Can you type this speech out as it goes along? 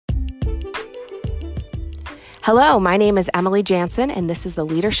Hello, my name is Emily Jansen, and this is the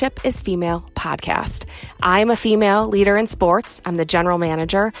Leadership is Female podcast. I'm a female leader in sports. I'm the general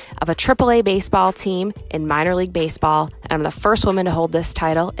manager of a AAA baseball team in minor league baseball, and I'm the first woman to hold this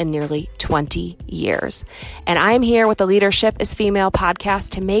title in nearly 20 years. And I'm here with the Leadership is Female podcast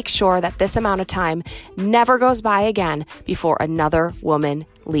to make sure that this amount of time never goes by again before another woman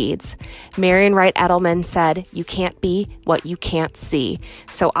leads. Marian Wright Edelman said, "You can't be what you can't see."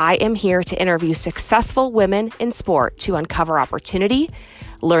 So I am here to interview successful women in sport to uncover opportunity,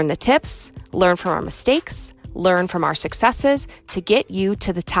 learn the tips, learn from our mistakes, learn from our successes to get you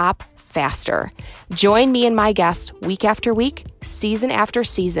to the top faster. Join me and my guests week after week, season after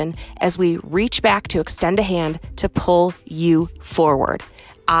season, as we reach back to extend a hand to pull you forward.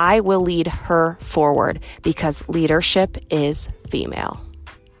 I will lead her forward because leadership is female.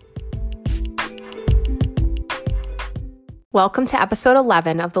 Welcome to episode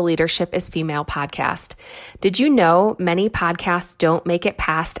 11 of the Leadership is Female podcast. Did you know many podcasts don't make it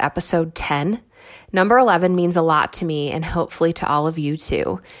past episode 10? Number 11 means a lot to me and hopefully to all of you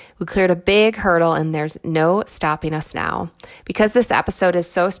too. We cleared a big hurdle and there's no stopping us now. Because this episode is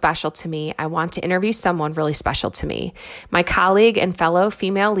so special to me, I want to interview someone really special to me. My colleague and fellow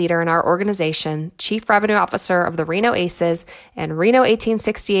female leader in our organization, Chief Revenue Officer of the Reno Aces and Reno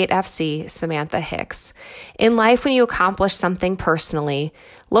 1868 FC, Samantha Hicks. In life, when you accomplish something personally,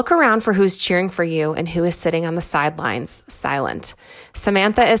 look around for who's cheering for you and who is sitting on the sidelines, silent.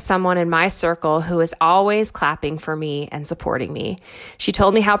 Samantha is someone in my circle who is always clapping for me and supporting me. She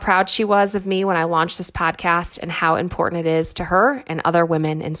told me how proud she was of me when I launched this podcast and how important it is to her and other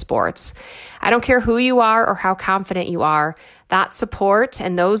women in sports. I don't care who you are or how confident you are. That support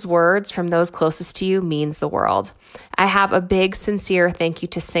and those words from those closest to you means the world. I have a big, sincere thank you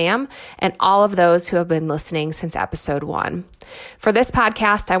to Sam and all of those who have been listening since episode 1. For this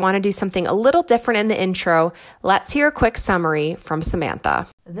podcast, I want to do something a little different in the intro. Let's hear a quick summary from Samantha.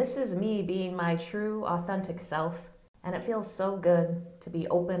 This is me being my true, authentic self, and it feels so good to be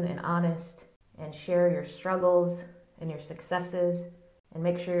open and honest and share your struggles and your successes and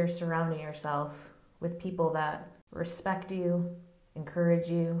make sure you're surrounding yourself with people that respect you, encourage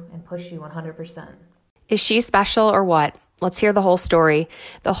you, and push you 100%. Is she special or what? Let's hear the whole story.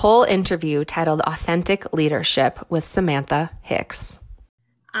 The whole interview titled Authentic Leadership with Samantha Hicks.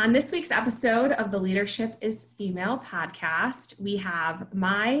 On this week's episode of the Leadership is Female podcast, we have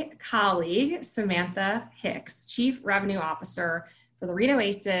my colleague, Samantha Hicks, Chief Revenue Officer for the Reno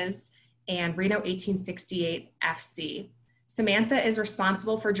Aces and Reno 1868 FC. Samantha is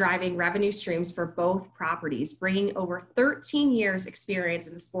responsible for driving revenue streams for both properties, bringing over 13 years experience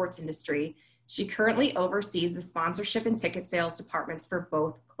in the sports industry. She currently oversees the sponsorship and ticket sales departments for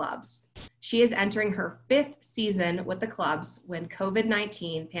both clubs. She is entering her 5th season with the clubs when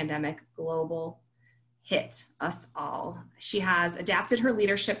COVID-19 pandemic global hit us all. She has adapted her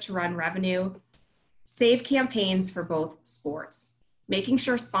leadership to run revenue, save campaigns for both sports, making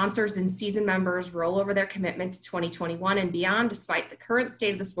sure sponsors and season members roll over their commitment to 2021 and beyond, despite the current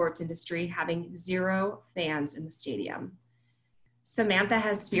state of the sports industry having 0 fans in the stadium. Samantha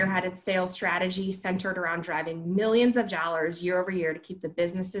has spearheaded sales strategy centered around driving millions of dollars year over year to keep the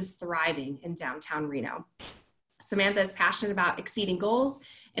businesses thriving in downtown Reno. Samantha is passionate about exceeding goals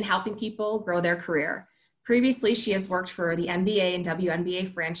and helping people grow their career. Previously, she has worked for the NBA and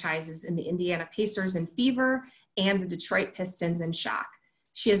WNBA franchises in the Indiana Pacers and Fever and the Detroit Pistons and Shock.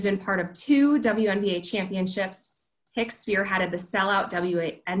 She has been part of 2 WNBA championships. Hicks spearheaded the sellout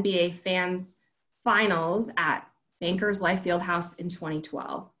WNBA fans finals at Bankers Life Fieldhouse in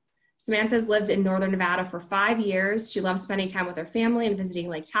 2012. Samantha's lived in Northern Nevada for 5 years. She loves spending time with her family and visiting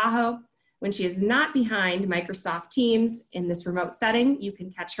Lake Tahoe. When she is not behind Microsoft Teams in this remote setting, you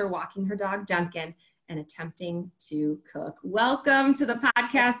can catch her walking her dog Duncan and attempting to cook. Welcome to the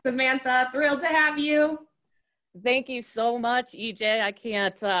podcast, Samantha. Thrilled to have you. Thank you so much, EJ. I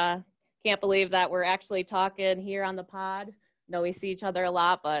can't believe that we're actually talking here on the pod. Know we see each other a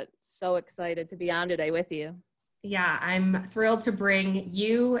lot, but so excited to be on today with you. Yeah, I'm thrilled to bring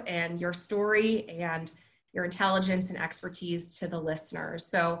you and your story and your intelligence and expertise to the listeners.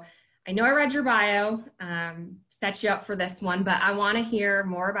 So I know I read your bio, set you up for this one, but I want to hear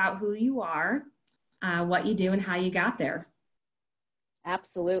more about who you are, what you do, and how you got there.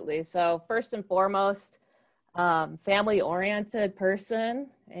 Absolutely. So first and foremost, family-oriented person,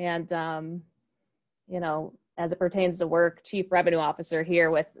 and as it pertains to work, Chief Revenue Officer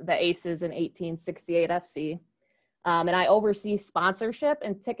here with the Aces and 1868 FC. And I oversee sponsorship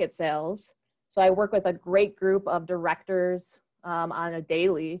and ticket sales. So I work with a great group of directors on a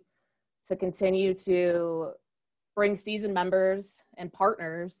daily to continue to bring season members and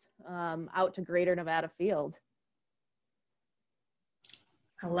partners out to Greater Nevada Field.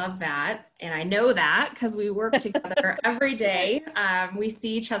 I love that. And I know that because we work together every day. We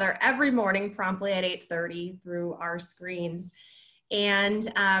see each other every morning promptly at 8:30 through our screens.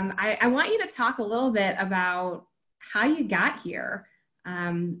 And I want you to talk a little bit about how you got here.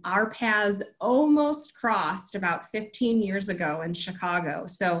 Our paths almost crossed about 15 years ago in Chicago.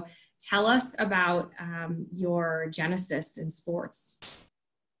 So tell us about your genesis in sports.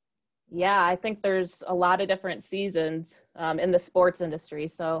 Yeah, I think there's a lot of different seasons in the sports industry.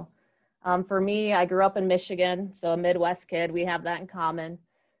 So for me, I grew up in Michigan, so a Midwest kid. We have that in common.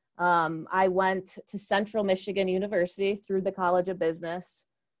 I went to Central Michigan University through the College of Business.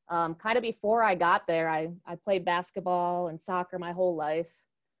 Kind of before I got there, I played basketball and soccer my whole life,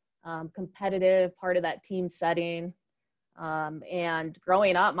 competitive, part of that team setting. And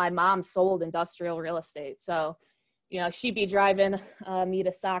growing up, my mom sold industrial real estate. So, you know, she'd be driving me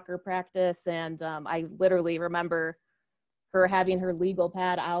to soccer practice. And I literally remember her having her legal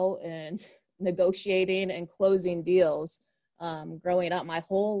pad out and negotiating and closing deals. Growing up my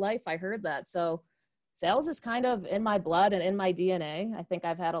whole life, I heard that. So sales is kind of in my blood and in my DNA. I think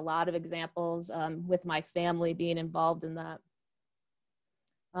I've had a lot of examples with my family being involved in that.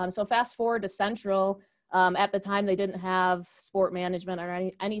 So fast forward to Central, at the time they didn't have sport management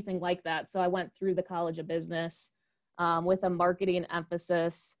or anything like that. So I went through the College of Business with a marketing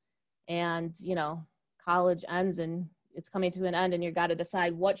emphasis, and, you know, college ends and it's coming to an end and you got to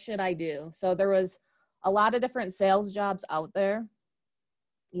decide, what should I do? So there was a lot of different sales jobs out there,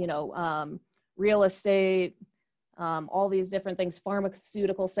 you know, real estate, all these different things.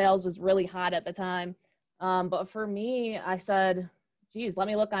 Pharmaceutical sales was really hot at the time. But for me, I said, geez, let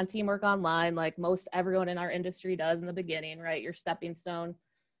me look on Teamwork Online, like most everyone in our industry does in the beginning, right? Your stepping stone.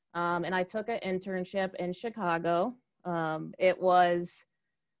 And I took an internship in Chicago. It was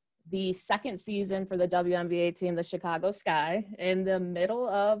the second season for the WNBA team, the Chicago Sky, in the middle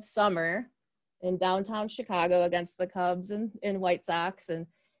of summer in downtown Chicago against the Cubs and White Sox and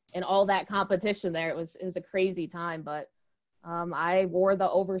all that competition there. It was a crazy time, but I wore the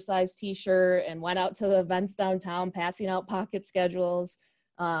oversized t-shirt and went out to the events downtown, passing out pocket schedules.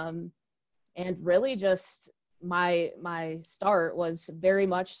 And really just my start was very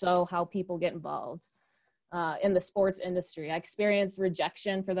much so how people get involved in the sports industry. I experienced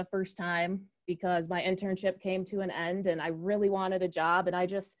rejection for the first time because my internship came to an end and I really wanted a job, and I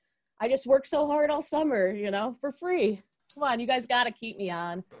just worked so hard all summer, you know, for free. Come on, you guys got to keep me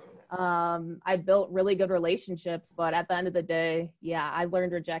on. I built really good relationships, but at the end of the day, yeah, I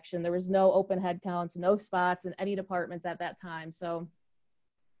learned rejection. There was no open head counts, no spots in any departments at that time. So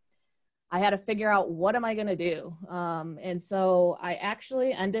I had to figure out, what am I going to do? And so I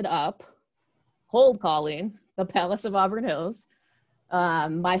actually ended up cold calling the Palace of Auburn Hills,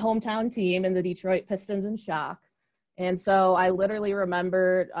 my hometown team, in the Detroit Pistons and Shock. And so I literally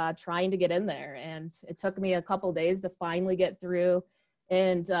remember trying to get in there, and it took me a couple days to finally get through.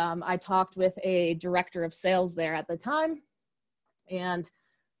 And I talked with a director of sales there at the time, and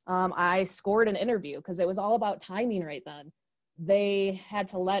I scored an interview because it was all about timing right then. They had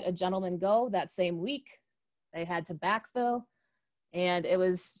to let a gentleman go that same week. They had to backfill, and it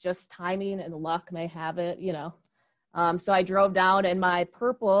was just timing, and luck may have it, you know. So I drove down in my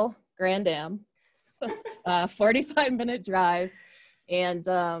purple Grand Am, 45-minute drive, and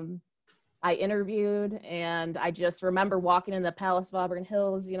I interviewed, and I just remember walking in the Palace of Auburn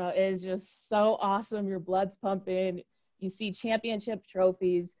Hills. You know, it is just so awesome. Your blood's pumping. You see championship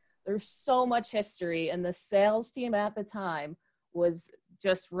trophies. There's so much history, and the sales team at the time was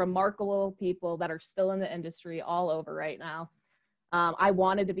just remarkable people that are still in the industry all over right now. I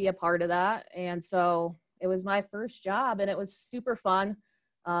wanted to be a part of that, and so it was my first job, and it was super fun.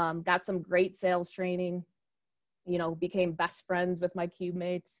 Got some great sales training, you know, became best friends with my cube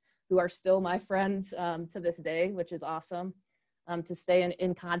mates, who are still my friends to this day, which is awesome, to stay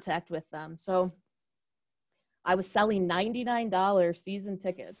in contact with them. So I was selling $99 season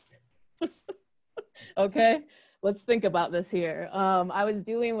tickets. Okay, let's think about this here. I was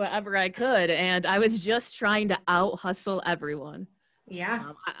doing whatever I could, and I was just trying to out hustle everyone.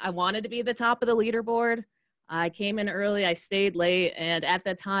 Yeah. I wanted to be the top of the leaderboard. I came in early, I stayed late, and at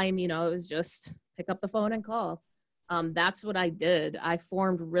that time, you know, it was just pick up the phone and call. That's what I did. I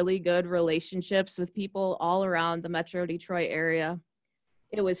formed really good relationships with people all around the Metro Detroit area.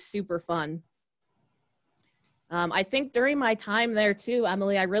 It was super fun. I think during my time there too,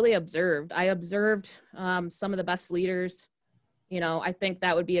 Emily, I really observed. I observed some of the best leaders. You know, I think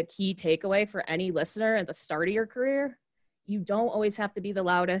that would be a key takeaway for any listener at the start of your career. You don't always have to be the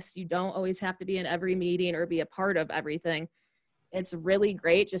loudest. You don't always have to be in every meeting or be a part of everything. It's really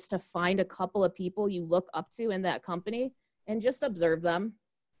great just to find a couple of people you look up to in that company and just observe them.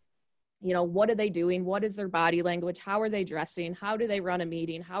 What are they doing? What is their body language? How are they dressing? How do they run a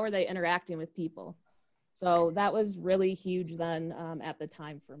meeting? How are they interacting with people? So that was really huge then at the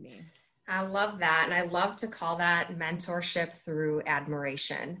time for me. I love that. And I love to call that mentorship through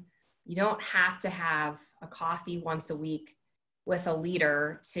admiration. You don't have to have a coffee once a week with a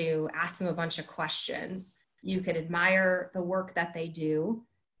leader to ask them a bunch of questions. You could admire the work that they do,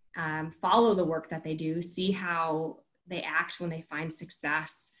 follow the work that they do, see how they act when they find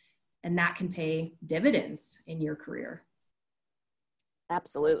success, and that can pay dividends in your career.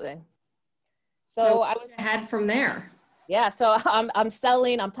 Absolutely. So I was ahead from there. Yeah. So I'm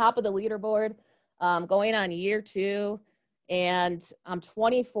selling, I'm top of the leaderboard, going on year 2, and I'm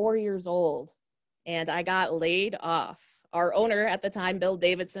 24 years old and I got laid off. Our owner at the time, Bill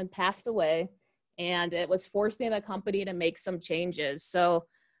Davidson, passed away, and it was forcing the company to make some changes. So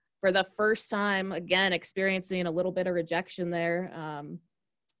for the first time, again, experiencing a little bit of rejection there,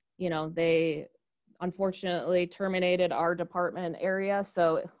 they unfortunately terminated our department area.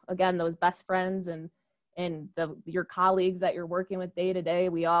 So again, those best friends and your colleagues that you're working with day to day,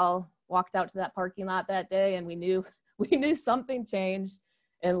 we all walked out to that parking lot that day, and we knew something changed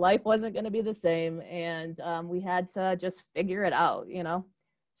and life wasn't going to be the same. And we had to just figure it out,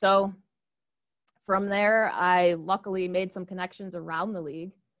 So from there, I luckily made some connections around the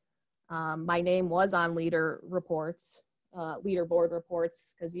league. My name was on leaderboard reports,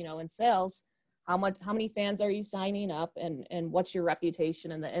 because, in sales, how many fans are you signing up, and what's your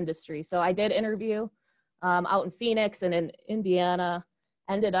reputation in the industry? So I did interview out in Phoenix and in Indiana,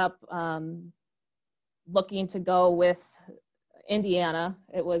 ended up looking to go with Indiana.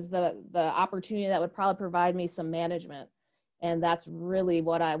 It was the opportunity that would probably provide me some management. And that's really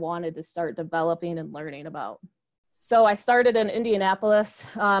what I wanted to start developing and learning about. So I started in Indianapolis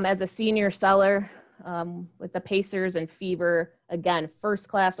as a senior seller with the Pacers and Fever. Again,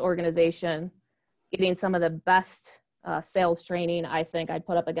 first-class organization, getting some of the best sales training I think I'd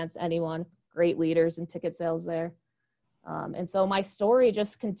put up against anyone. Great leaders and ticket sales there. And so my story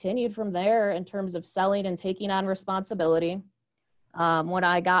just continued from there in terms of selling and taking on responsibility. When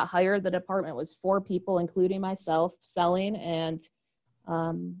I got hired, the department was 4 people, including myself, selling, and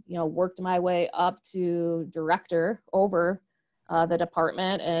worked my way up to director over the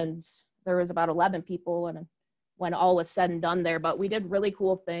department. And there was about 11 people when all was said and done there. But we did really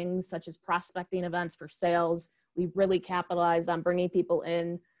cool things such as prospecting events for sales. We really capitalized on bringing people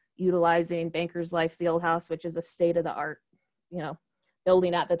in, utilizing Bankers Life Fieldhouse, which is a state-of-the-art,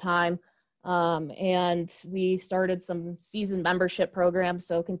 building at the time. And we started some season membership programs,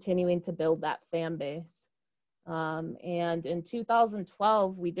 so continuing to build that fan base. And in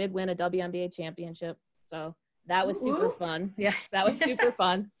 2012, we did win a WNBA championship. So that was super fun. Yeah, that was super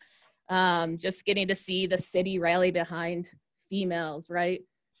fun. Just getting to see the city rally behind females, right?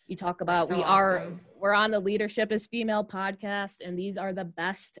 You talk about we're on the Leadership is Female podcast, and these are the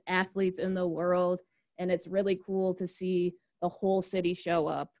best athletes in the world. And it's really cool to see the whole city show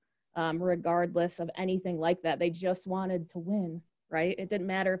up, regardless of anything like that. They just wanted to win, right? It didn't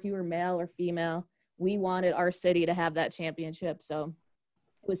matter if you were male or female. We wanted our city to have that championship. So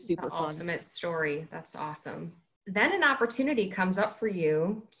it was super fun. Ultimate story. That's awesome. Then an opportunity comes up for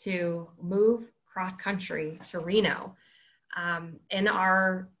you to move cross country to Reno. In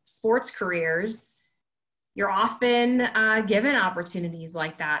our sports careers, you're often given opportunities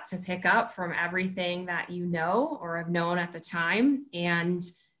like that to pick up from everything that you know or have known at the time and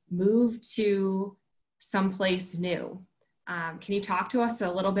move to someplace new. Can you talk to us a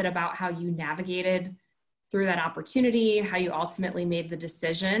little bit about how you navigated through that opportunity, how you ultimately made the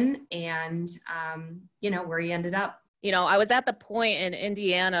decision, and where you ended up? I was at the point in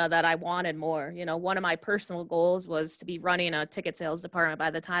Indiana that I wanted more. One of my personal goals was to be running a ticket sales department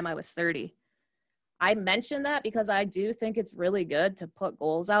by the time I was 30. I mentioned that because I do think it's really good to put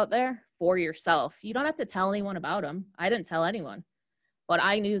goals out there for yourself. You don't have to tell anyone about them. I didn't tell anyone, but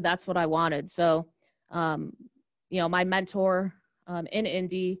I knew that's what I wanted. So, my mentor in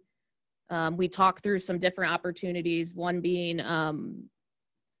Indy, we talked through some different opportunities, one being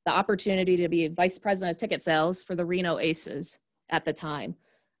the opportunity to be vice president of ticket sales for the Reno Aces at the time.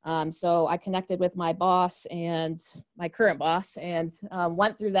 So I connected with my boss and my current boss and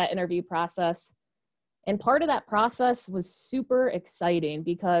went through that interview process. And part of that process was super exciting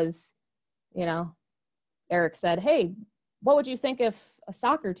because, Eric said, hey, what would you think if a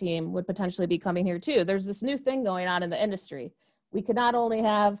soccer team would potentially be coming here too? There's this new thing going on in the industry. We could not only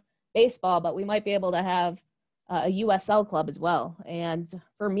have baseball, but we might be able to have a USL club as well. And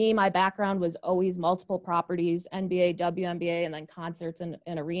for me, my background was always multiple properties, NBA, WNBA, and then concerts and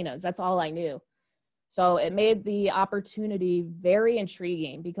arenas. That's all I knew. So it made the opportunity very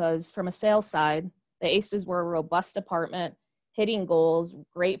intriguing because from a sales side, the Aces were a robust department, hitting goals,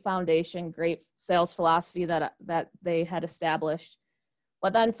 great foundation, great sales philosophy that they had established.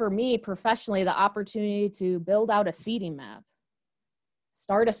 But then for me professionally, the opportunity to build out a seating map,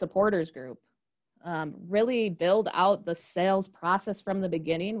 start a supporters group, really build out the sales process from the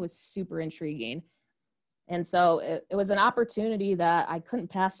beginning was super intriguing. And so it was an opportunity that I couldn't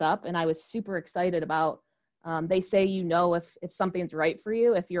pass up, and I was super excited about. They say, if something's right for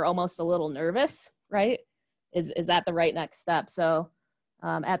you, if you're almost a little nervous, right? Is that the right next step? So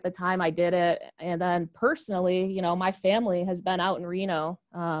at the time I did it. And then personally, my family has been out in Reno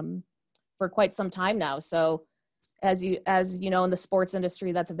for quite some time now. So as you know, in the sports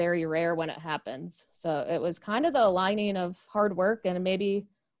industry, that's very rare when it happens. So it was kind of the aligning of hard work and maybe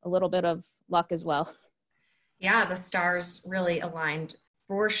a little bit of luck as well. Yeah, the stars really aligned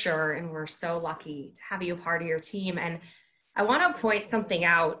for sure. And we're so lucky to have you a part of your team. And I want to point something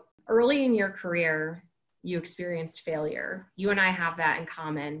out. Early in your career, you experienced failure. You and I have that in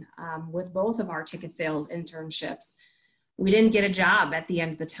common with both of our ticket sales internships. We didn't get a job at the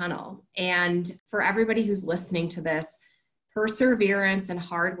end of the tunnel. And for everybody who's listening to this, perseverance and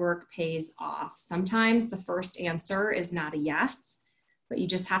hard work pays off. Sometimes the first answer is not a yes, but you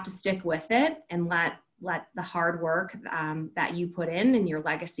just have to stick with it and let the hard work that you put in and your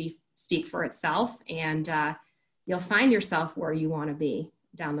legacy speak for itself. And you'll find yourself where you want to be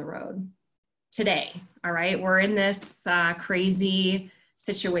down the road. Today, all right, we're in this crazy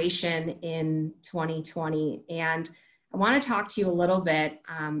situation in 2020. And I want to talk to you a little bit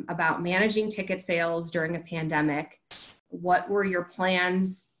about managing ticket sales during a pandemic. What were your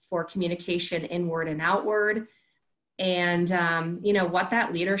plans for communication inward and outward? And, what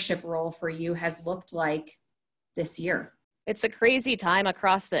that leadership role for you has looked like this year. It's a crazy time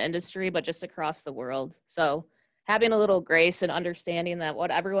across the industry, but just across the world. So having a little grace and understanding that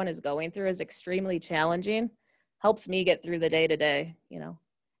what everyone is going through is extremely challenging helps me get through the day to day.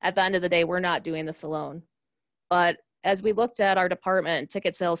 At the end of the day, we're not doing this alone. But as we looked at our department and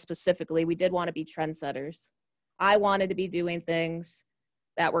ticket sales specifically, we did want to be trendsetters. I wanted to be doing things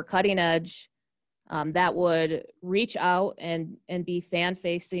that were cutting edge, that would reach out and be fan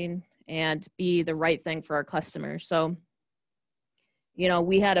facing and be the right thing for our customers. So,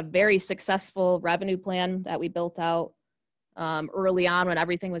 we had a very successful revenue plan that we built out early on when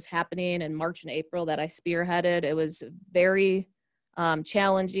everything was happening in March and April that I spearheaded. It was very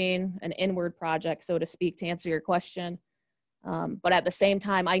challenging, an inward project, so to speak, to answer your question. But at the same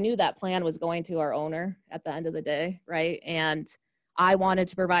time, I knew that plan was going to our owner at the end of the day, right? And I wanted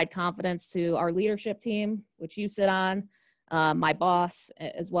to provide confidence to our leadership team, which you sit on, my boss,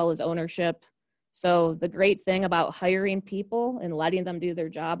 as well as ownership. So the great thing about hiring people and letting them do their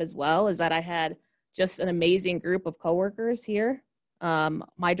job as well is that I had just an amazing group of coworkers here.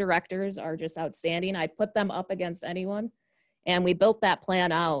 My directors are just outstanding. I put them up against anyone, and we built that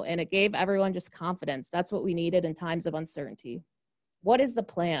plan out, and it gave everyone just confidence. That's what we needed in times of uncertainty. What is the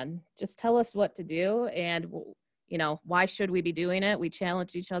plan? Just tell us what to do, and why should we be doing it? We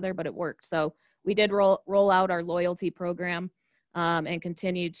challenged each other, but it worked. So we did roll out our loyalty program and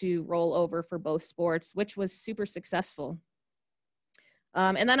continue to roll over for both sports, which was super successful.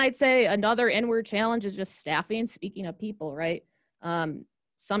 And then I'd say another inward challenge is just staffing. Speaking of people, right?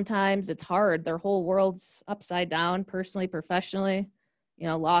 Sometimes it's hard. Their whole world's upside down, personally, professionally.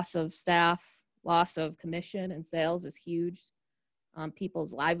 Loss of staff, loss of commission and sales is huge on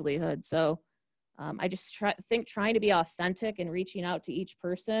people's livelihood. So I just think trying to be authentic and reaching out to each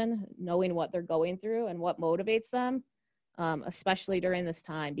person, knowing what they're going through and what motivates them, especially during this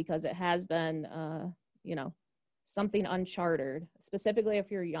time, because it has been, something uncharted, specifically if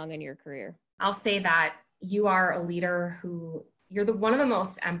you're young in your career. I'll say that you are a leader you're one of the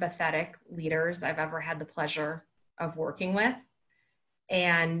most empathetic leaders I've ever had the pleasure of working with.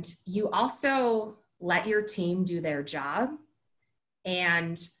 And you also let your team do their job.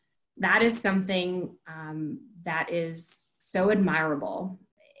 And that is something that is so admirable.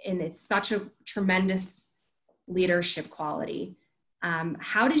 And it's such a tremendous leadership quality.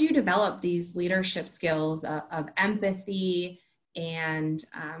 How did you develop these leadership skills of empathy and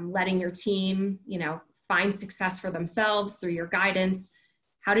letting your team, find success for themselves through your guidance?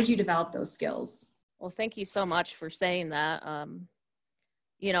 How did you develop those skills? Well, thank you so much for saying that.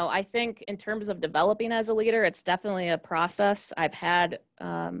 I think in terms of developing as a leader, it's definitely a process. I've had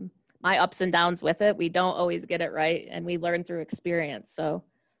my ups and downs with it. We don't always get it right, and we learn through experience. So,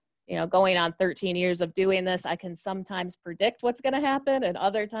 going on 13 years of doing this, I can sometimes predict what's going to happen, and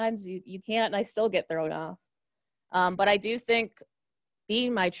other times you can't, and I still get thrown off. But I do think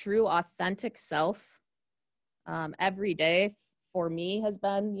being my true, authentic self every day for me has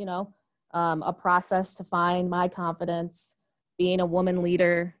been, a process to find my confidence, being a woman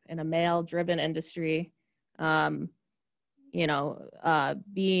leader in a male driven industry, being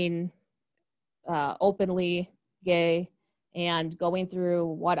openly gay, and going through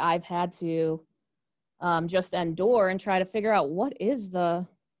what I've had to just endure and try to figure out what is the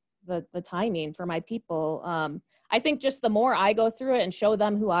timing for my people. I think just the more I go through it and show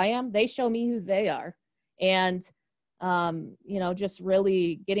them who I am, they show me who they are. And, just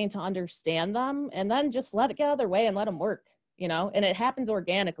really getting to understand them and then just let it get out of their way and let them work, and it happens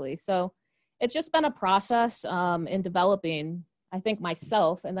organically. So it's just been a process in developing, I think,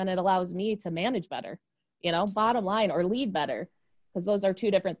 myself, and then it allows me to manage better, bottom line, or lead better, because those are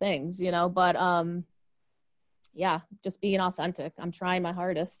two different things, but just being authentic. I'm trying my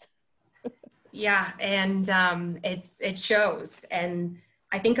hardest. Yeah. And it shows. And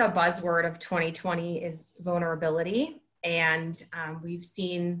I think a buzzword of 2020 is vulnerability. And we've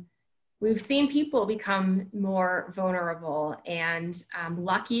seen people become more vulnerable, and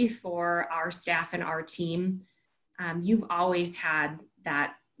lucky for our staff and our team, you've always had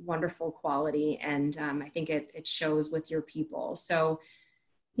that wonderful quality. And I think it shows with your people. So,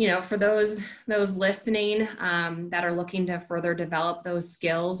 for those listening that are looking to further develop those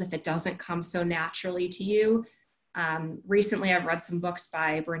skills, if it doesn't come so naturally to you, recently I've read some books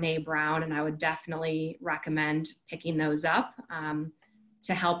by Brené Brown, and I would definitely recommend picking those up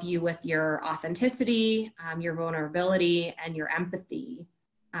to help you with your authenticity, your vulnerability, and your empathy,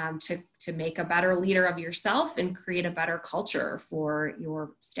 to make a better leader of yourself and create a better culture for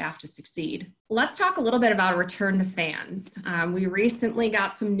your staff to succeed. Let's talk a little bit about return to fans. We recently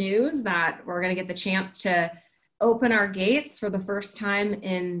got some news that we're going to get the chance to open our gates for the first time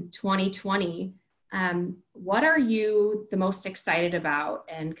in 2020. What are you the most excited about?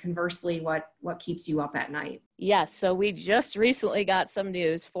 And conversely, what keeps you up at night? Yes. So we just recently got some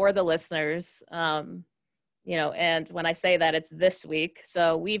news for the listeners. And when I say that, it's this week.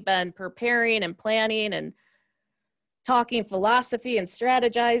 So we've been preparing and planning and talking philosophy and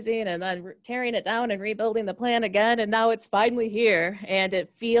strategizing, and then tearing it down and rebuilding the plan again. And now it's finally here, and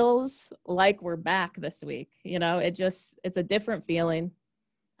it feels like we're back this week. It's a different feeling.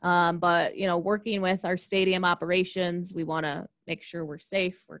 But working with our stadium operations, we want to make sure we're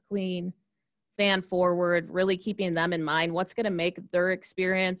safe, we're clean, fan forward, really keeping them in mind. What's going to make their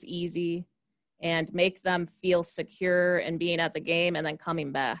experience easy and make them feel secure in being at the game and then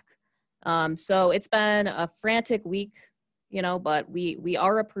coming back. So it's been a frantic week, but we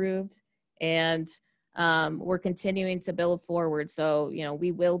are approved, and we're continuing to build forward. So,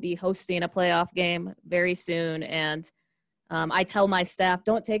 we will be hosting a playoff game very soon. And I tell my staff,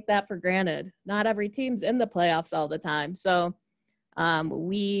 don't take that for granted. Not every team's in the playoffs all the time. So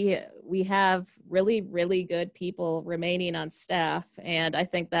we have really, really good people remaining on staff. And I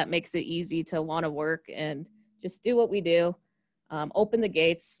think that makes it easy to want to work and just do what we do. Open the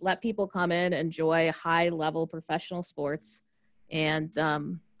gates, let people come in, enjoy high level professional sports, and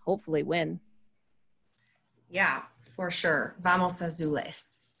hopefully win. Yeah, for sure. Vamos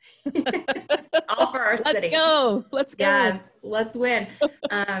Azules. All for our city. Let's go. Yes, let's win.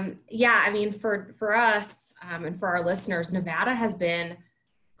 For us and for our listeners, Nevada has been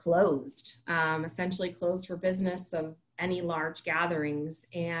closed, essentially closed for business of any large gatherings.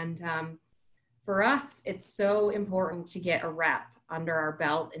 And for us, it's so important to get a rep under our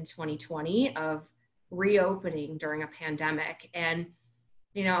belt in 2020 of reopening during a pandemic. And,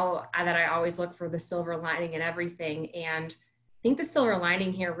 that I always look for the silver lining in everything. And I think the silver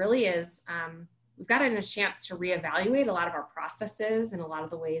lining here really is we've gotten a chance to reevaluate a lot of our processes and a lot of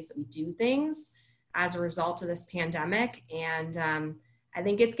the ways that we do things as a result of this pandemic. And I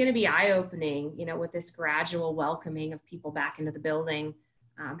think it's going to be eye-opening, with this gradual welcoming of people back into the building,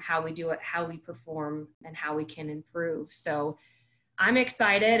 how we do it, how we perform, and how we can improve. So I'm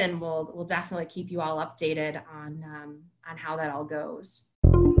excited, and we'll definitely keep you all updated on how that all goes.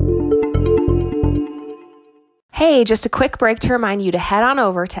 Hey, just a quick break to remind you to head on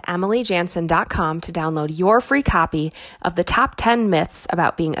over to emilyjansen.com to download your free copy of the top 10 myths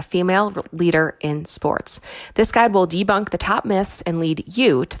about being a female leader in sports. This guide will debunk the top myths and lead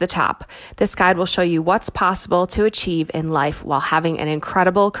you to the top. This guide will show you what's possible to achieve in life while having an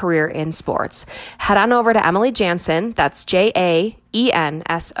incredible career in sports. Head on over to Emily Jansen, that's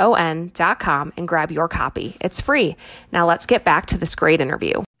JAENSON.com, and grab your copy. It's free. Now let's get back to this great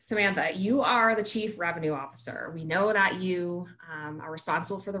interview. Samantha, you are the Chief Revenue Officer. We know that you are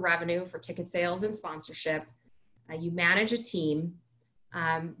responsible for the revenue for ticket sales and sponsorship. You manage a team,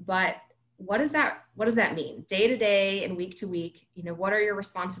 but what does that mean day to day and week to week? What are your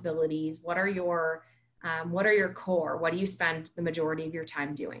responsibilities? What are your What are your core? What do you spend the majority of your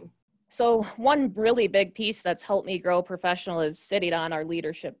time doing? So one really big piece that's helped me grow professional is sitting on our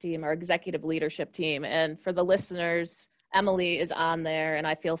leadership team, our executive leadership team. And for the listeners, Emily is on there, and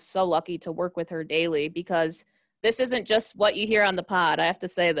I feel so lucky to work with her daily because this isn't just what you hear on the pod. I have to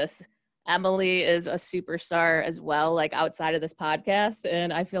say this. Emily is a superstar as well, like outside of this podcast.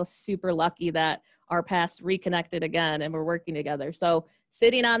 And I feel super lucky that our paths reconnected again and we're working together. So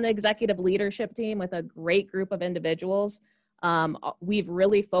sitting on the executive leadership team with a great group of individuals, we've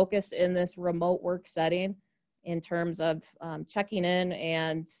really focused in this remote work setting in terms of checking in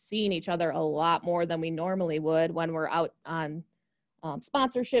and seeing each other a lot more than we normally would when we're out on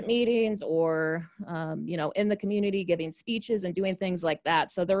sponsorship meetings or, in the community giving speeches and doing things like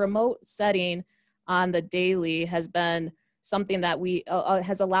that. So the remote setting on the daily has been something that we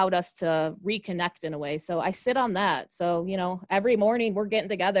has allowed us to reconnect in a way. So I sit on that. So, every morning we're getting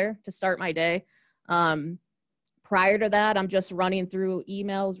together to start my day. Prior to that, I'm just running through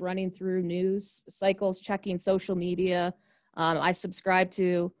emails, running through news cycles, checking social media. I subscribe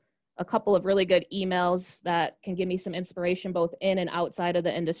to a couple of really good emails that can give me some inspiration both in and outside of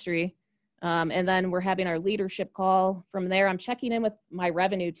the industry. And then we're having our leadership call. From there, I'm checking in with my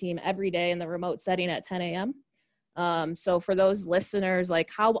revenue team every day in the remote setting at 10 a.m. So for those listeners,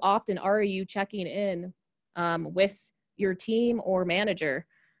 like how often are you checking in with your team or manager?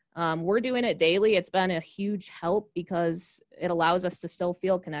 We're doing it daily. It's been a huge help because it allows us to still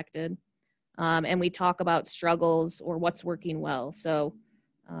feel connected. And we talk about struggles or what's working well. So,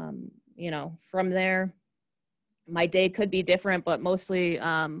 from there, my day could be different, but mostly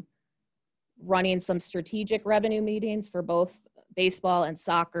running some strategic revenue meetings for both baseball and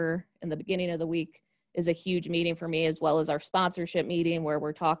soccer in the beginning of the week is a huge meeting for me, as well as our sponsorship meeting where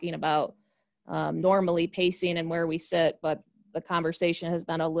we're talking about normally pacing and where we sit, but the conversation has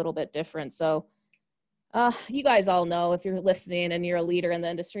been a little bit different. So you guys all know, if you're listening and you're a leader in the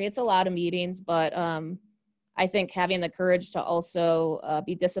industry, it's a lot of meetings, but I think having the courage to also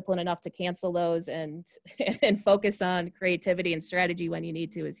be disciplined enough to cancel those and focus on creativity and strategy when you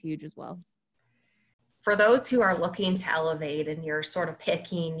need to is huge as well. For those who are looking to elevate and you're sort of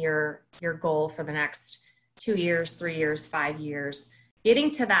picking your goal for the next 2 years, 3 years, 5 years,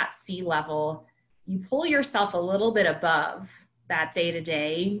 getting to that C-level, you pull yourself a little bit above that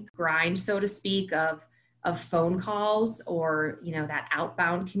day-to-day grind, so to speak, of phone calls or, that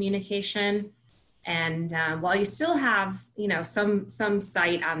outbound communication. And while you still have, some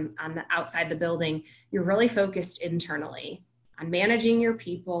sight on the outside the building, you're really focused internally on managing your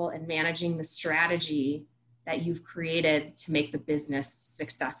people and managing the strategy that you've created to make the business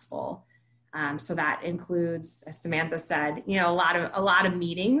successful. So that includes, as Samantha said, a lot of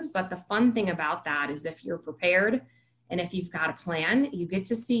meetings, but the fun thing about that is if you're prepared and if you've got a plan, you get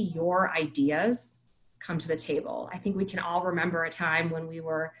to see your ideas come to the table. I think we can all remember a time when we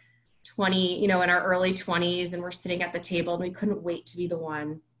were 20, in our early 20s, and we're sitting at the table and we couldn't wait to be the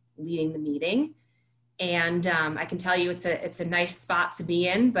one leading the meeting. And I can tell you it's a nice spot to be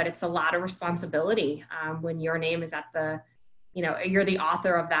in, but it's a lot of responsibility when your name is at the, you're the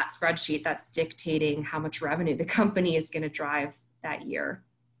author of that spreadsheet that's dictating how much revenue the company is going to drive that year.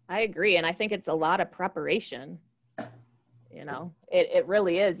 I agree. And I think it's a lot of preparation. It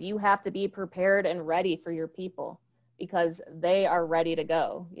really is. You have to be prepared and ready for your people because they are ready to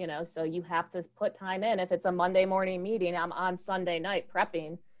go, so you have to put time in. If it's a Monday morning meeting, I'm on Sunday night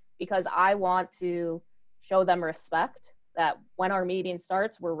prepping because I want to show them respect that when our meeting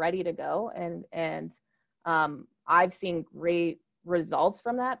starts, we're ready to go. And I've seen great results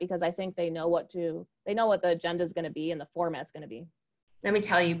from that because I think they know what the agenda is going to be and the format's going to be. Let me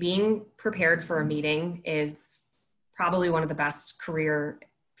tell you, being prepared for a meeting is probably one of the best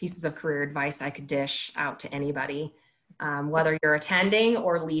pieces of career advice I could dish out to anybody, whether you're attending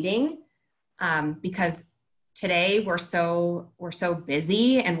or leading, because today we're so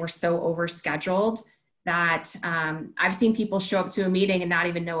busy and we're so overscheduled that I've seen people show up to a meeting and not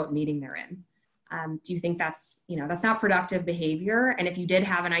even know what meeting they're in. Do you think that's not productive behavior? And if you did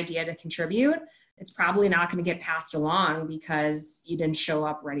have an idea to contribute, it's probably not going to get passed along because you didn't show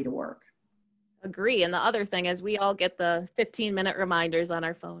up ready to work. Agree. And the other thing is we all get the 15-minute reminders on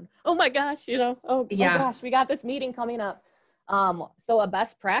our phone. Oh my gosh, oh gosh, we got this meeting coming up. So a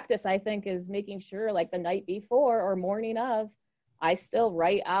best practice, I think, is making sure like the night before or morning of, I still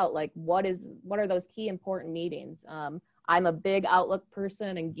write out like what are those key important meetings. I'm a big Outlook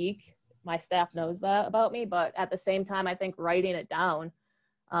person and geek. My staff knows that about me, but at the same time, I think writing it down,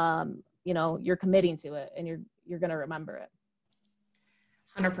 you're committing to it and you're going to remember it.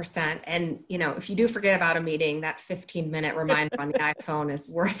 100%. And, if you do forget about a meeting, that 15-minute reminder on the iPhone is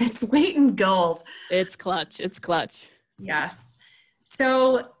worth its weight in gold. It's clutch. It's clutch. Yes.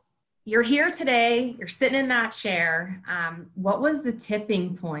 So you're here today, you're sitting in that chair. What was the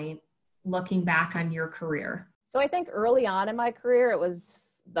tipping point looking back on your career? So I think early on in my career, it was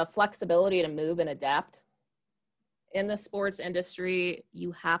the flexibility to move and adapt. In the sports industry,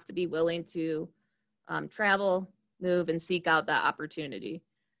 you have to be willing to travel, move, and seek out that opportunity.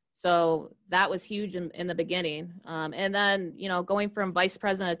 So that was huge in the beginning. And then, going from vice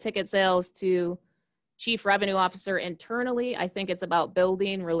president of ticket sales to chief revenue officer internally, I think it's about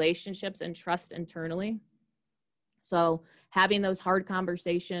building relationships and trust internally. So having those hard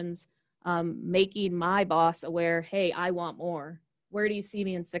conversations, making my boss aware, hey, I want more. Where do you see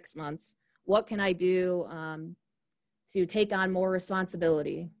me in 6 months? What can I do to take on more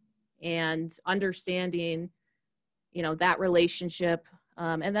responsibility? And understanding, that relationship.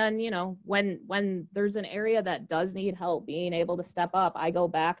 And then, when there's an area that does need help, being able to step up, I go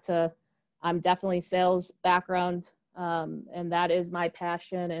back to, I'm definitely sales background, and that is my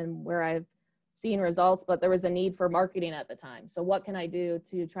passion and where I've seen results, but there was a need for marketing at the time. So what can I do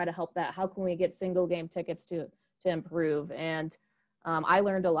to try to help that? How can we get single game tickets to improve? And I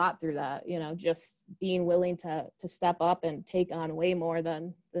learned a lot through that, just being willing to step up and take on way more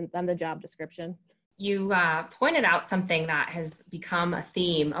than the job description. You pointed out something that has become a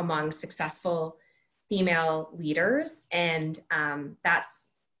theme among successful female leaders. And that's,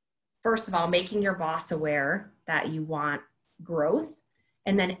 first of all, making your boss aware that you want growth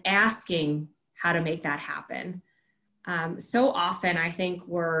and then asking how to make that happen. So often I think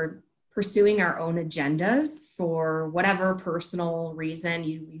we're pursuing our own agendas for whatever personal reason.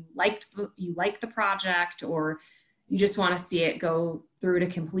 You like the project, or you just want to see it go through to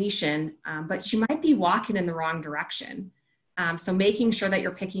completion, but you might be walking in the wrong direction. So making sure that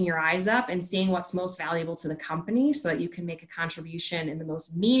you're picking your eyes up and seeing what's most valuable to the company so that you can make a contribution in the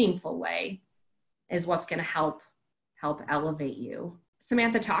most meaningful way is what's going to help elevate you.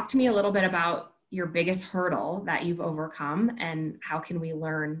 Samantha, talk to me a little bit about your biggest hurdle that you've overcome and how can we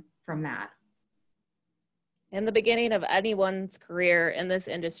learn from that? In the beginning of anyone's career in this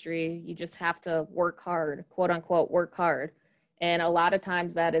industry, you just have to work hard, quote unquote, work hard. And a lot of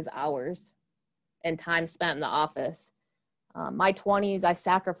times that is hours and time spent in the office. My 20s, I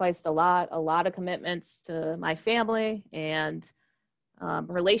sacrificed a lot of commitments to my family and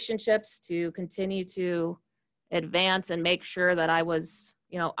relationships to continue to advance and make sure that I was,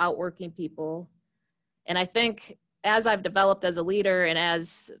 outworking people. And I think as I've developed as a leader and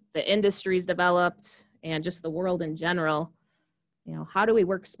as the industry's developed and just the world in general, how do we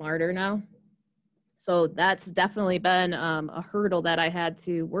work smarter now? So that's definitely been a hurdle that I had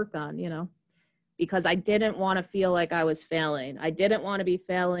to work on, because I didn't want to feel like I was failing. I didn't want to be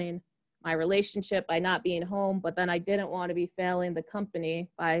failing my relationship by not being home, but then I didn't want to be failing the company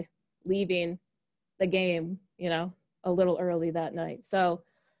by leaving the game, a little early that night. So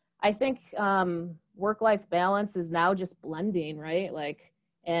I think work-life balance is now just blending, right?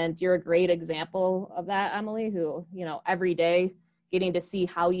 And you're a great example of that, Emily, who, every day getting to see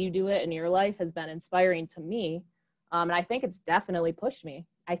how you do it in your life has been inspiring to me. And I think it's definitely pushed me.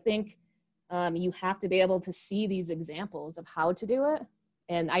 I think you have to be able to see these examples of how to do it.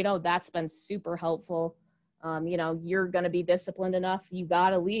 And I know that's been super helpful. You're going to be disciplined enough. You got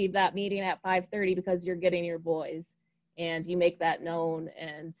to leave that meeting at 5:30 because you're getting your boys, and you make that known,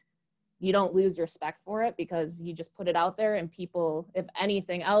 and you don't lose respect for it because you just put it out there, and people, if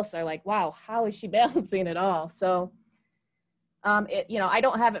anything else, are like, wow, how is she balancing it all? So, I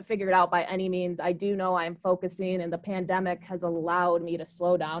don't have it figured out by any means. I do know I'm focusing, and the pandemic has allowed me to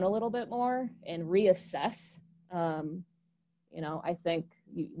slow down a little bit more and reassess. I think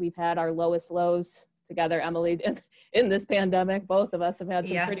we've had our lowest lows together, Emily, in this pandemic. Both of us have had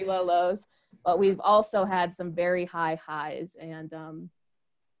some pretty low lows, but we've also had some very high highs. And,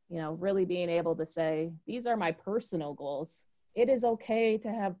 really being able to say, these are my personal goals. It is okay to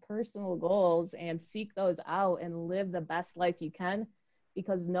have personal goals and seek those out and live the best life you can,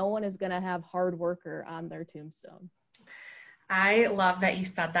 because no one is going to have hard worker on their tombstone. I love that you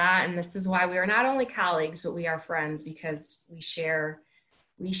said that. And this is why we are not only colleagues, but we are friends, because we share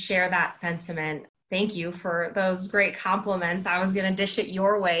that sentiment. Thank you for those great compliments. I was going to dish it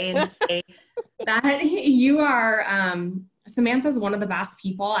your way and say that you are, Samantha's one of the best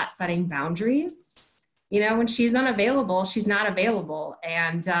people at setting boundaries. When she's unavailable, she's not available.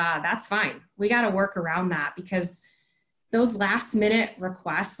 And that's fine. We got to work around that, because those last minute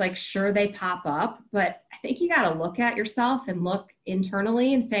requests, sure, they pop up, but I think you got to look at yourself and look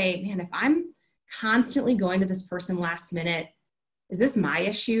internally and say, man, if I'm constantly going to this person last minute, is this my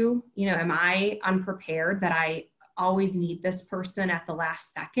issue? Am I unprepared that I always need this person at the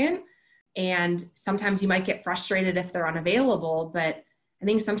last second? And sometimes you might get frustrated if they're unavailable, but I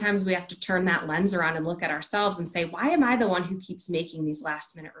think sometimes we have to turn that lens around and look at ourselves and say, why am I the one who keeps making these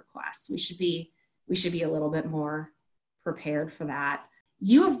last minute requests? We should be a little bit more prepared for that.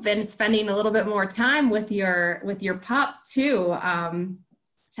 You have been spending a little bit more time with your pup too.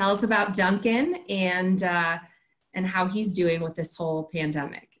 Tell us about Duncan and how he's doing with this whole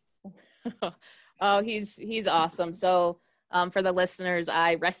pandemic. Oh, he's awesome. So for the listeners,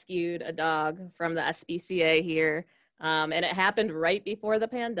 I rescued a dog from the SPCA here, and it happened right before the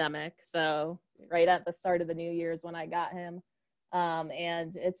pandemic. So right at the start of the new year is when I got him.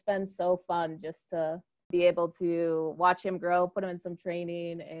 And it's been so fun just to be able to watch him grow, put him in some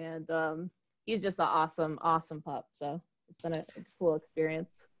training, and he's just an awesome pup. So it's been a cool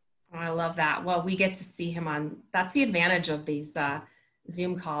experience. Oh, I love that. Well, we get to see him that's the advantage of these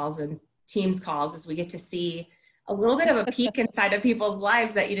Zoom calls and Teams calls, is we get to see a little bit of a peek inside of people's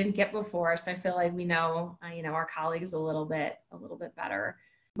lives that you didn't get before. So I feel like we know, our colleagues a little bit better.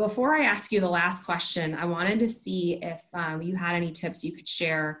 Before I ask you the last question, I wanted to see if you had any tips you could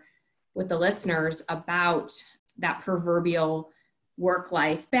share with the listeners about that proverbial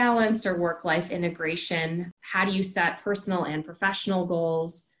work-life balance or work-life integration. How do you set personal and professional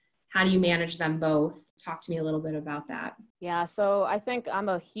goals? How do you manage them both? Talk to me a little bit about that. Yeah, so I think I'm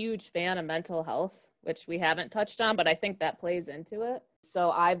a huge fan of mental health, which we haven't touched on, but I think that plays into it.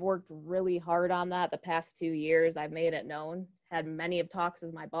 So I've worked really hard on that the past 2 years. I've made it known, had many of talks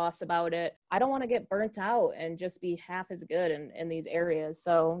with my boss about it. I don't want to get burnt out and just be half as good in these areas.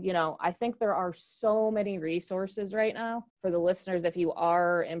 So, I think there are so many resources right now for the listeners. If you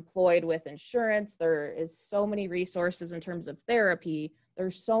are employed with insurance, there is so many resources in terms of therapy.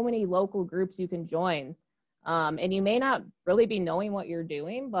 There's so many local groups you can join. And you may not really be knowing what you're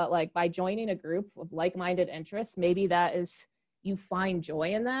doing, but like by joining a group of like-minded interests, maybe that is, you find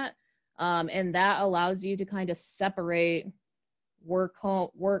joy in that. And that allows you to kind of separate work,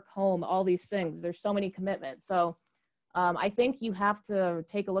 home, all these things. There's so many commitments. So I think you have to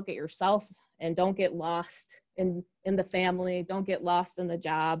take a look at yourself and don't get lost in the family. Don't get lost in the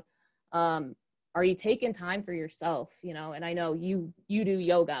job. Are you taking time for yourself? And I know you do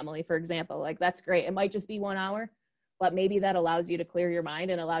yoga, Emily, for example, like that's great. It might just be 1 hour, but maybe that allows you to clear your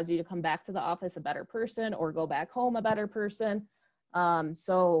mind and allows you to come back to the office a better person or go back home a better person.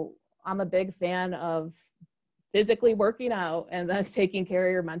 So I'm a big fan of physically working out and then taking care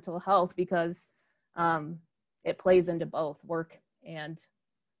of your mental health, because it plays into both work and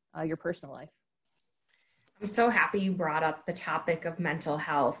your personal life. I'm so happy you brought up the topic of mental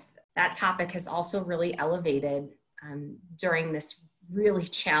health. That topic has also really elevated during this really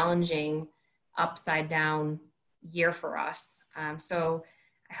challenging upside down year for us. So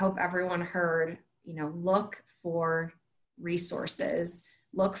I hope everyone heard, look for resources,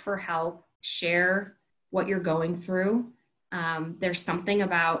 look for help, share what you're going through. There's something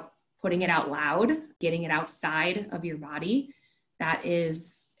about putting it out loud, getting it outside of your body that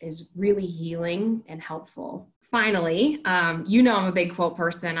is really healing and helpful. Finally, I'm a big quote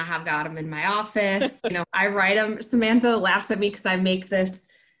person. I have got them in my office. I write them. Samantha laughs at me because I make this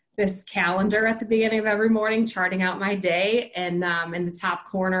calendar at the beginning of every morning, charting out my day. And in the top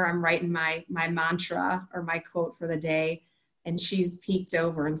corner, I'm writing my mantra or my quote for the day. And she's peeked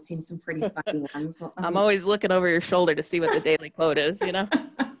over and seen some pretty funny ones. I'm always looking over your shoulder to see what the daily quote is,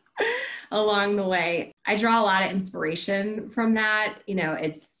 along the way. I draw a lot of inspiration from that.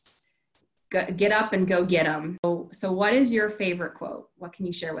 It's get up and go get them. So what is your favorite quote? What can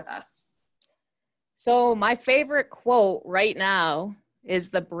you share with us? So my favorite quote right now is,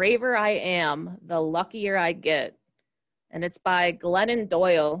 "The braver I am, the luckier I get." And it's by Glennon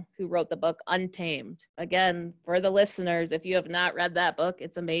Doyle, who wrote the book Untamed. Again, for the listeners, if you have not read that book,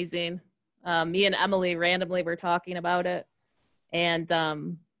 it's amazing. Me and Emily randomly were talking about it,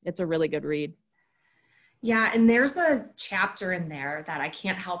 and it's a really good read. Yeah, and there's a chapter in there that I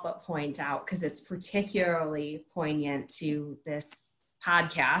can't help but point out because it's particularly poignant to this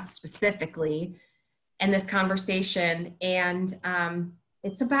podcast specifically and this conversation. And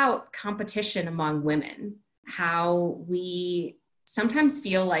it's about competition among women, how we sometimes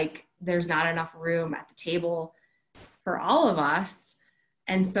feel like there's not enough room at the table for all of us.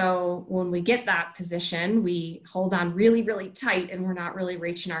 And so when we get that position, we hold on really, really tight and we're not really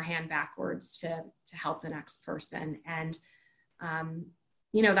reaching our hand backwards to help the next person. And,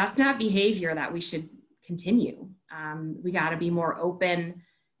 that's not behavior that we should continue. We got to be more open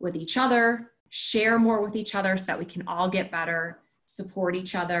with each other, share more with each other so that we can all get better, support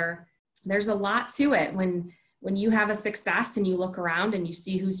each other. There's a lot to it when when you have a success and you look around and you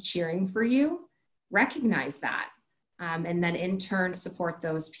see who's cheering for you, recognize that. And then in turn, support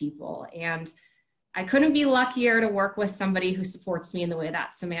those people. And I couldn't be luckier to work with somebody who supports me in the way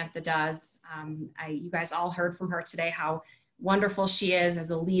that Samantha does. You guys all heard from her today how wonderful she is as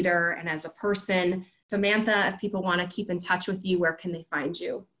a leader and as a person. Samantha, if people want to keep in touch with you, where can they find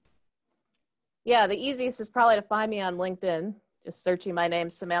you? Yeah, the easiest is probably to find me on LinkedIn, just searching my name,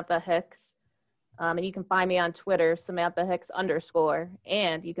 Samantha Hicks. And you can find me on Twitter, Samantha Hicks _,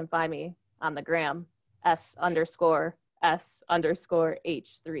 and you can find me on the gram,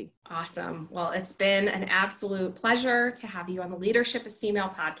 S_S_H3. Awesome. Well, it's been an absolute pleasure to have you on the Leadership is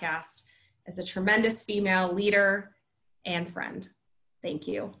Female podcast as a tremendous female leader and friend. Thank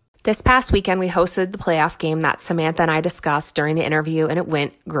you. This past weekend, we hosted the playoff game that Samantha and I discussed during the interview, and it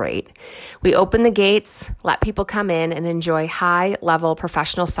went great. We opened the gates, let people come in and enjoy high-level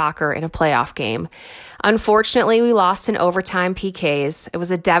professional soccer in a playoff game. Unfortunately, we lost in overtime PKs. It was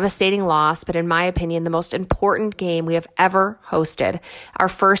a devastating loss, but in my opinion, the most important game we have ever hosted, our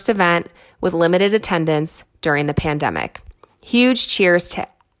first event with limited attendance during the pandemic. Huge cheers to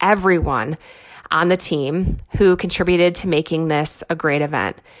everyone on the team who contributed to making this a great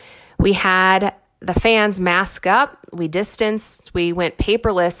event. We had the fans mask up, we distanced, we went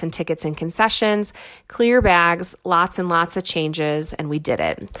paperless and tickets and concessions, clear bags, lots and lots of changes, and we did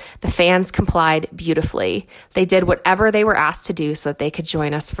it. The fans complied beautifully. They did whatever they were asked to do so that they could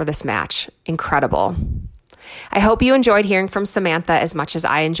join us for this match. Incredible. I hope you enjoyed hearing from Samantha as much as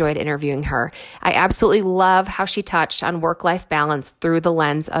I enjoyed interviewing her. I absolutely love how she touched on work-life balance through the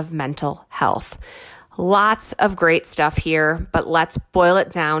lens of mental health. Lots of great stuff here, but let's boil it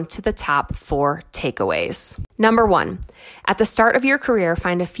down to the top 4 takeaways. Number 1, at the start of your career,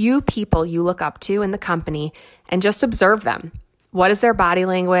 find a few people you look up to in the company and just observe them. What is their body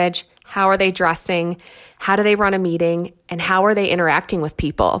language? How are they dressing? How do they run a meeting? And how are they interacting with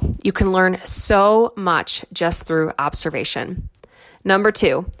people? You can learn so much just through observation. Number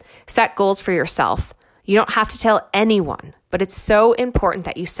 2, set goals for yourself. You don't have to tell anyone, but it's so important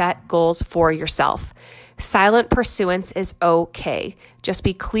that you set goals for yourself. Silent pursuance is okay. Just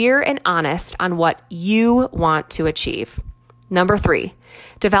be clear and honest on what you want to achieve. Number 3,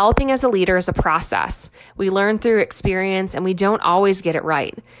 developing as a leader is a process. We learn through experience and we don't always get it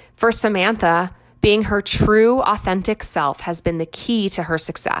right. For Samantha, being her true, authentic self has been the key to her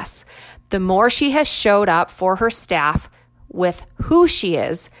success. The more she has showed up for her staff with who she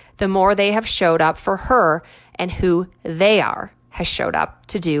is, the more they have showed up for her, and who they are has showed up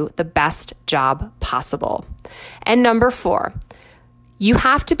to do the best job possible. And number 4, you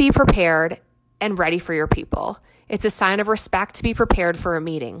have to be prepared and ready for your people. It's a sign of respect to be prepared for a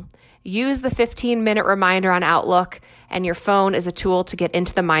meeting. Use the 15-minute reminder on Outlook, and your phone is a tool to get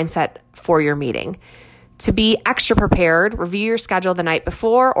into the mindset for your meeting. To be extra prepared, review your schedule the night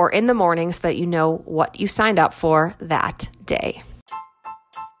before or in the morning so that you know what you signed up for that day.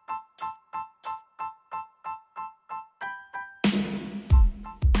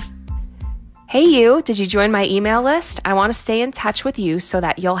 Hey you, did you join my email list? I want to stay in touch with you so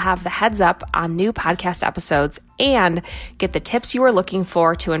that you'll have the heads up on new podcast episodes and get the tips you are looking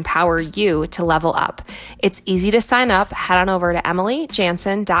for to empower you to level up. It's easy to sign up. Head on over to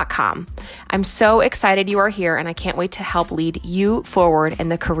emilyjansen.com. I'm so excited you are here and I can't wait to help lead you forward in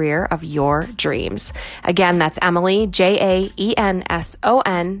the career of your dreams. Again, that's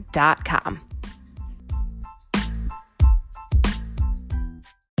emilyjansen.com.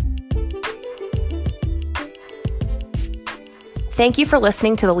 Thank you for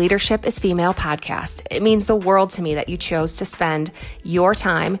listening to the Leadership is Female podcast. It means the world to me that you chose to spend your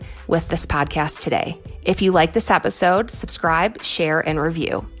time with this podcast today. If you like this episode, subscribe, share, and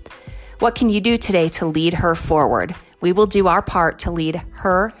review. What can you do today to lead her forward? We will do our part to lead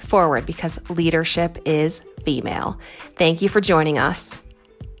her forward because leadership is female. Thank you for joining us.